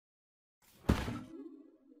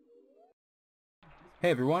Hey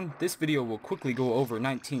everyone, this video will quickly go over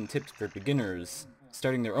 19 tips for beginners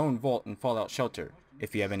starting their own vault in Fallout Shelter.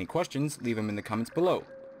 If you have any questions, leave them in the comments below.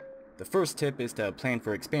 The first tip is to plan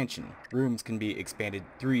for expansion. Rooms can be expanded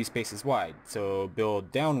 3 spaces wide, so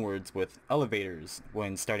build downwards with elevators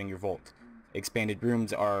when starting your vault. Expanded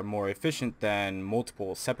rooms are more efficient than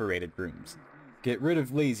multiple separated rooms. Get rid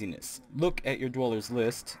of laziness. Look at your dwellers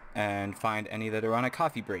list and find any that are on a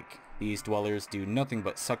coffee break. These dwellers do nothing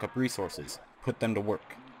but suck up resources. Put them to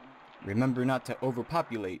work. Remember not to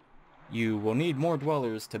overpopulate. You will need more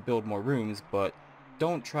dwellers to build more rooms, but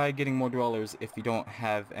don't try getting more dwellers if you don't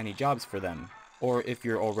have any jobs for them, or if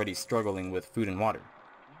you're already struggling with food and water.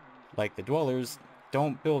 Like the dwellers,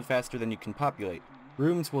 don't build faster than you can populate.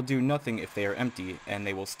 Rooms will do nothing if they are empty, and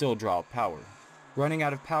they will still draw power. Running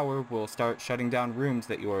out of power will start shutting down rooms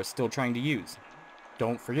that you are still trying to use.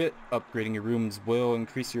 Don't forget, upgrading your rooms will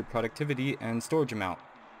increase your productivity and storage amount.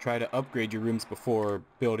 Try to upgrade your rooms before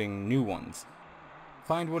building new ones.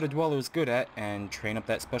 Find what a dweller is good at and train up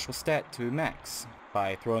that special stat to max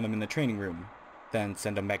by throwing them in the training room, then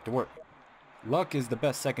send them back to work. Luck is the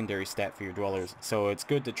best secondary stat for your dwellers, so it's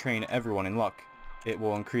good to train everyone in luck. It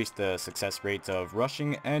will increase the success rates of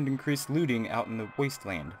rushing and increase looting out in the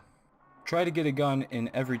wasteland. Try to get a gun in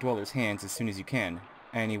every dweller's hands as soon as you can.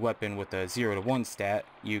 Any weapon with a 0 to 1 stat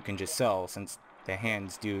you can just sell, since the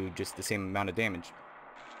hands do just the same amount of damage.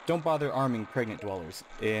 Don't bother arming pregnant dwellers.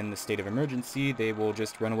 In the state of emergency, they will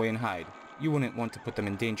just run away and hide. You wouldn't want to put them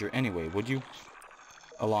in danger anyway, would you?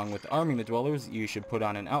 Along with arming the dwellers, you should put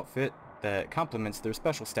on an outfit that complements their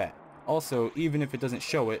special stat. Also, even if it doesn't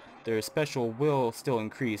show it, their special will still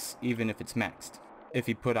increase even if it's maxed, if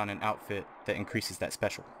you put on an outfit that increases that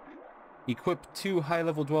special. Equip 2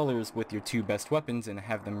 high-level dwellers with your 2 best weapons and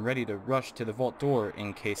have them ready to rush to the vault door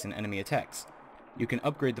in case an enemy attacks. You can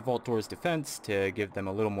upgrade the vault door's defense to give them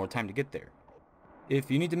a little more time to get there.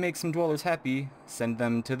 If you need to make some dwellers happy, send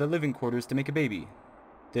them to the living quarters to make a baby.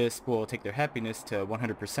 This will take their happiness to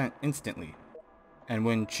 100% instantly. And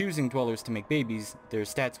when choosing dwellers to make babies, their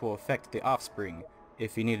stats will affect the offspring.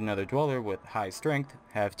 If you need another dweller with high strength,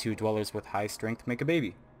 have 2 dwellers with high strength make a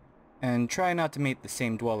baby. And try not to mate the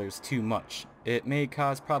same dwellers too much. It may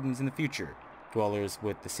cause problems in the future. Dwellers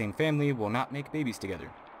with the same family will not make babies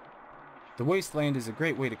together. The wasteland is a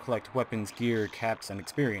great way to collect weapons, gear, caps, and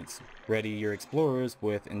experience. Ready your explorers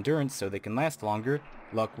with endurance so they can last longer.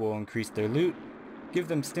 Luck will increase their loot. Give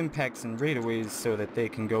them stim packs and raidaways so that they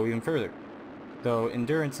can go even further. Though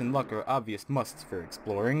endurance and luck are obvious musts for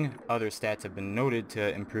exploring, other stats have been noted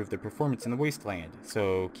to improve their performance in the wasteland,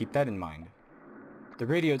 so keep that in mind. The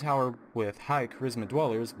radio tower with high charisma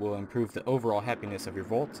dwellers will improve the overall happiness of your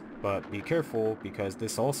vault, but be careful because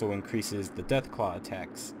this also increases the Deathclaw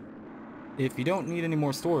attacks. If you don't need any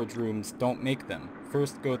more storage rooms, don't make them.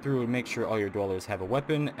 First go through and make sure all your dwellers have a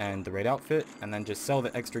weapon and the right outfit, and then just sell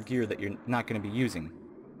the extra gear that you're not going to be using.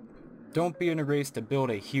 Don't be in a race to build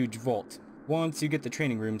a huge vault. Once you get the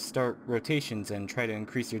training rooms, start rotations and try to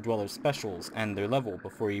increase your dwellers' specials and their level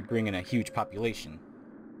before you bring in a huge population.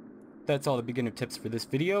 That's all the beginner tips for this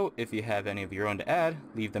video. If you have any of your own to add,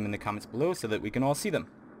 leave them in the comments below so that we can all see them.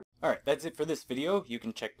 Alright, that's it for this video. You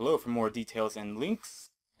can check below for more details and links.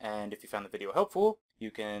 And if you found the video helpful, you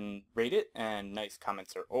can rate it, and nice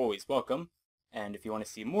comments are always welcome. And if you want to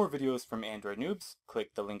see more videos from Android Noobs,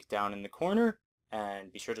 click the link down in the corner,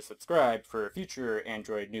 and be sure to subscribe for future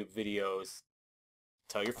Android Noob videos.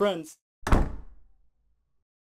 Tell your friends!